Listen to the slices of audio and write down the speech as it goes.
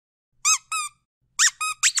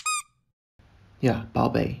Yeah, 宝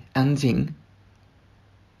贝，安静，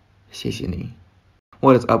谢谢你。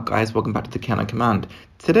What is up, guys? Welcome back to the Canine Command.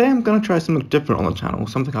 Today I'm going to try something different on the channel,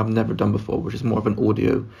 something I've never done before, which is more of an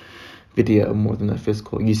audio video more than a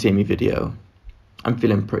physical you see me video. I'm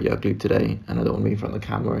feeling pretty ugly today, and I don't want to be in front of the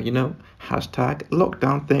camera, you know? Hashtag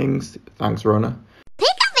lockdown things. Thanks, Rona.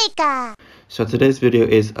 Pika pika! So today's video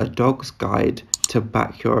is a dog's guide to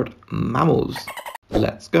backyard mammals.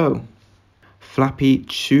 Let's go. Flappy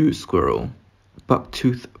chew squirrel,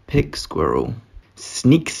 bucktooth pig squirrel,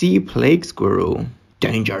 sneaksy plague squirrel,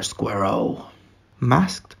 danger squirrel,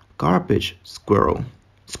 masked garbage squirrel,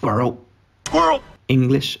 squirrel,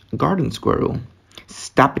 English garden squirrel,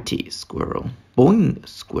 stappity squirrel, boing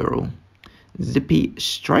squirrel, zippy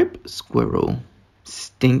stripe squirrel,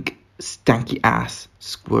 stanky ass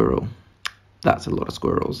squirrel. That's a lot of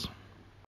squirrels.